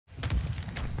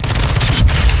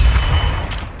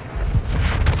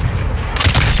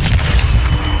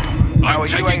Our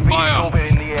UAV is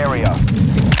orbiting the area.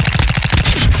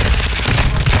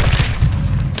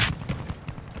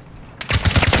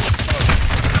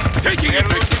 Taking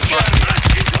effective fire.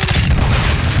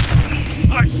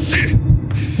 I see.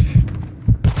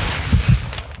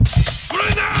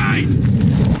 Grenade!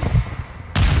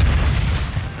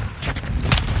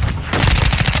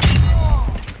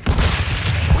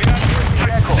 We are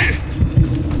I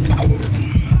see.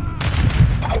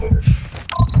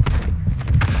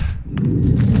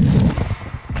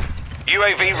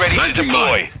 UAV ready to Planting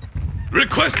deploy. mine.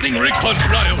 Requesting recon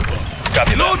flyover.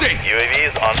 Copy that. Loading.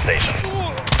 UAV is on station.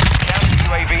 Counter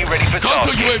UAV ready for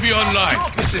Counter target. UAV online.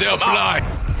 They're flying.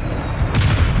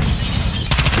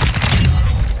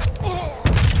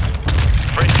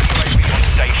 Friendly UAV on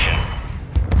station.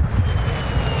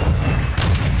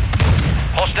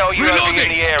 Hostile UAV Reloading. in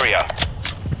the area.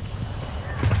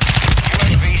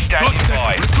 UAV standing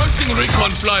by. Requesting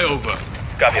recon flyover.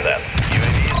 Copy that.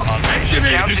 UAV is on station.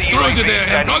 Activate Counter destroy UAV there and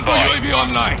standing counter by. UAV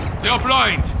online. They're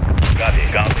blind. Copy.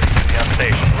 Counter UAV on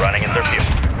station. Running in their view.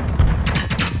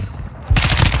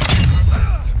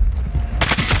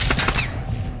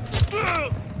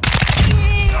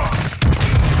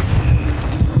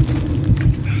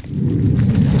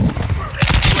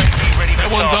 That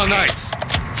one's on ice.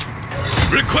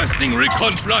 Requesting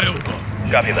recon flyover.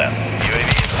 Copy that. UAV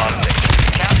is on station.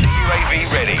 Counter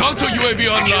UAV ready. Counter UAV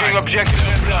online. Securing objective.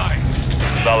 They're blind.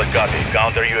 Solid copy.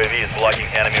 Counter UAV is blocking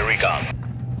enemy recon.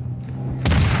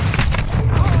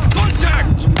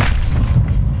 Contact!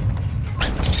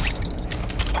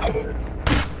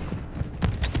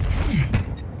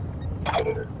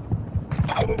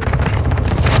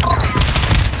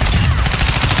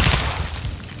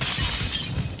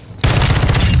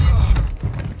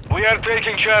 We are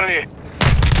taking Charlie.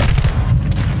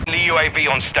 The UAV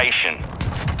on station.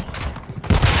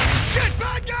 Shit,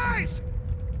 bad guys!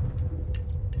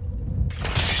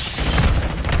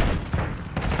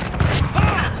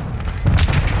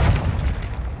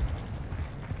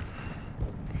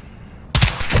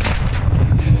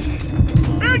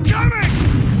 Incoming!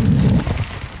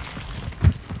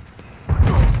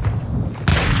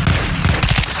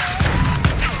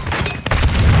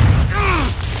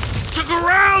 Took a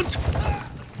round!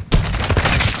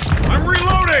 I'm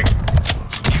reloading!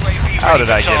 UAV How did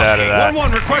I get out of that?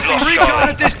 1-1 requesting recon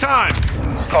at this time!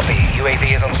 Copy.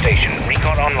 UAV is on station.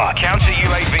 Recon online. Counter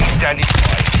UAV standing by.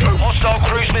 Hostile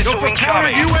cruise Go missile for counter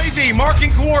incoming. UAV,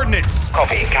 marking coordinates!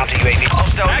 Copy. Counter UAV.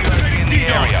 Hostile UAV in the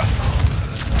DDoS. area.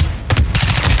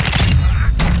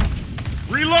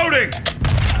 Reloading!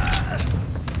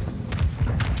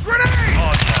 Grenade!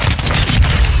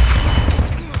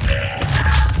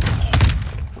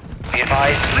 Be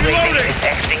advised, UAV Reloading. is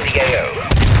exiting the AO.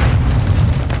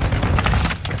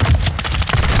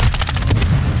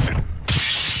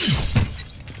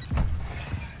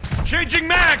 Changing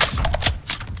mags!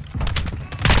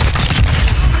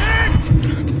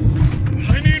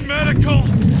 I need medical!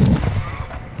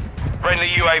 Friendly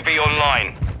UAV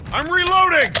online. I'm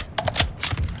reloading!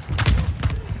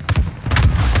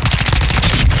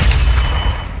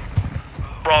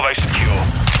 Bravo secure.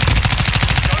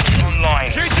 Online.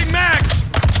 Changing mags!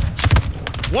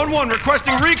 1-1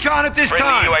 requesting recon at this Friendly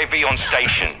time! UAV on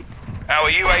station. Our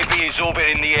UAV is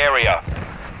orbiting the area.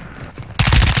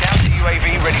 Counter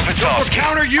UAV ready for Go for target.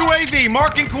 counter UAV,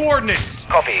 marking coordinates!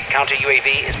 Copy. Counter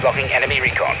UAV is blocking enemy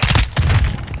recon.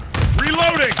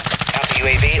 Reloading! Counter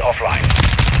UAV offline.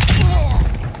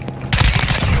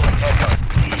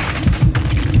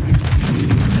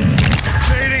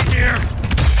 Fading here!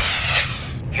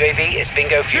 UAV is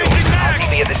bingo fuel. Changing mags.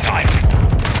 RTB at this time.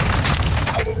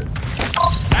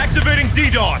 Activating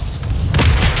DDoS!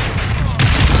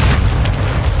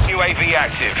 UAV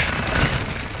active.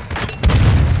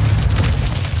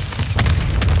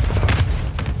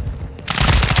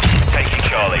 Taking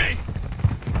Charlie.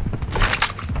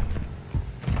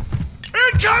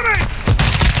 Incoming!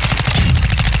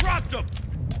 Dropped him!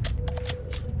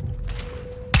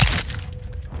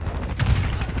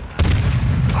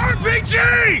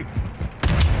 RPG!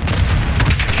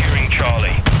 Securing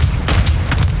Charlie.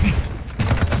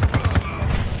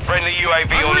 Friendly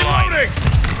UAV I'm online. reloading!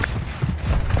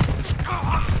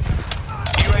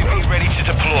 UAV ready to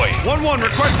deploy. 1-1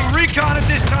 requesting recon at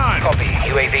this time! Copy.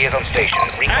 UAV is on station.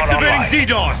 Recon Activating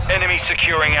online. DDoS! Enemy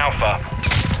securing Alpha.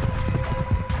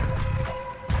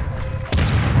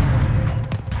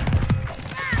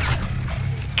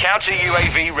 Counter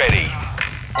UAV ready.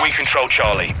 We control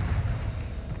Charlie.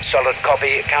 Solid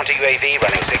copy. Counter UAV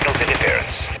running signals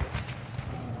interference.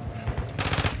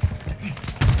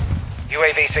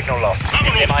 UAV signal lost.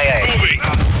 MIA.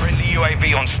 Friendly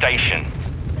UAV on station.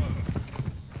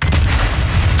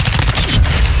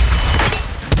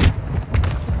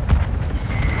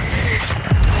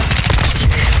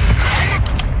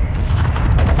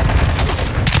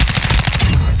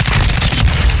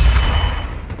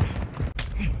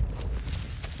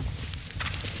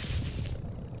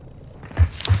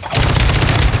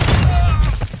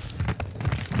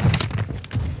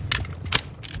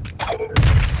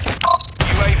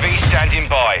 standing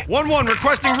by. 1-1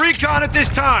 requesting recon at this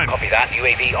time. Copy that.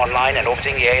 UAV online and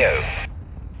orbiting the AO.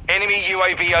 Enemy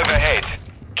UAV overhead.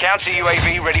 Counter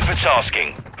UAV ready for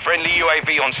tasking. Friendly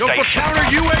UAV on Go for station. counter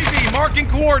UAV, marking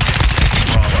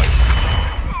coordinates. Bravo.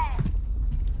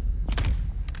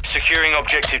 Securing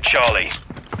objective Charlie.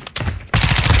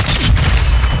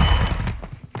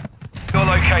 Your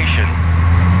location.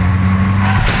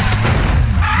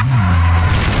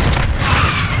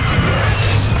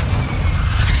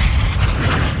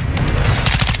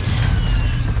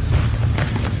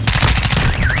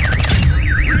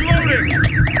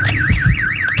 Reloading.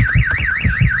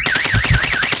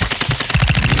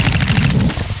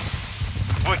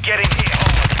 We're getting hit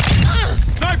hard.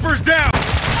 Snipers down.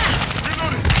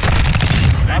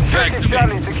 Objective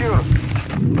Charlie secure.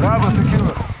 Bravo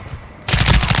secure.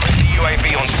 Friendly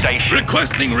UAV on station.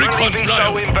 Requesting recon Friendly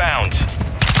VTOL flyover. inbound.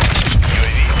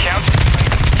 UAV counter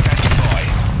standing by.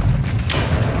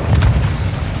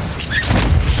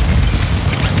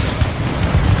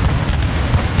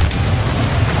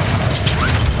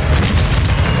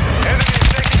 Enemy is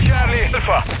taking Charlie.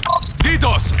 Alpha.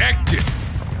 DDoS active.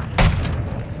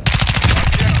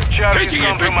 Objective Charlie is Taking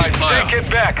effective compromised. fire. Take it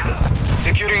back.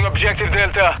 Securing objective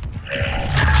Delta.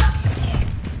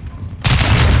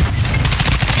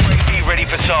 UAV ready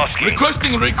for tasking.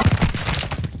 Requesting recon.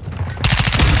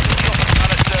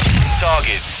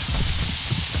 Targets.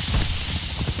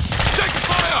 Check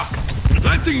fire!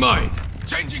 Planting mine.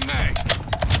 Changing mag.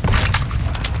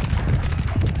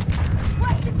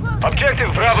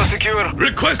 Objective Bravo secure.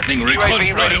 Requesting recon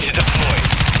UAV ready to flyover. deploy.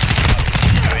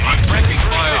 I'm taking Missile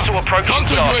fire. approaching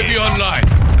Counter target. UAV online.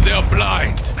 They are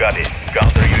blind. Got it.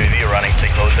 Counter UAV running. Stay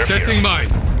closer. Setting mine.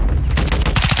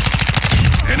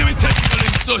 Enemy tactical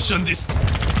insertion distance.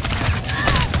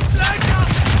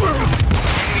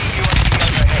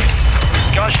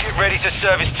 Gunship ready to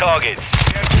service targets.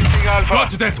 Alpha.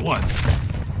 Got that one.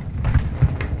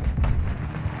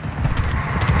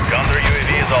 Counter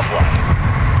UAV is offline.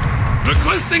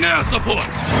 Requesting air support.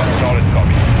 Solid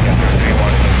copy. Counter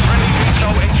 3-1. Friendly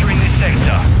VTOL entering this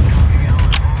sector.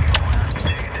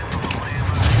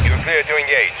 You're clear to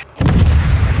engage.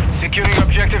 Securing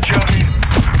objective Charlie.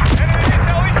 Enemy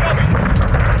VTOL incoming.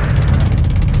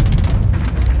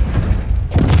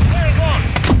 Hold on.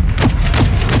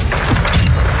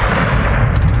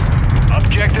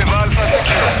 Objective Alpha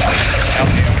secure.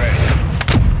 LTM ready.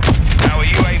 Our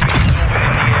UAV is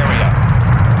orbiting the area.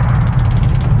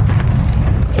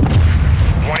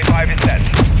 25 is set.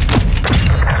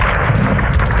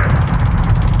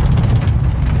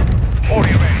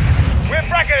 40 ready. We're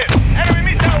bracketed. Enemy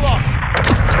missile lost.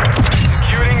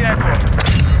 Securing aircraft.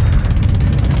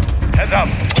 Heads up.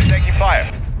 We're taking fire.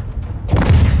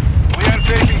 We are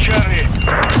taking Charlie.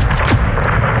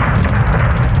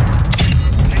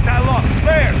 Missile lost.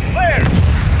 Clear. Clear.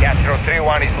 Castro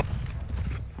 3-1 is...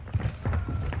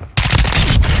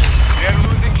 We are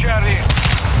losing Charlie.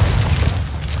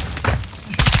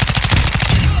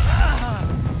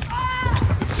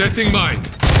 Setting mine.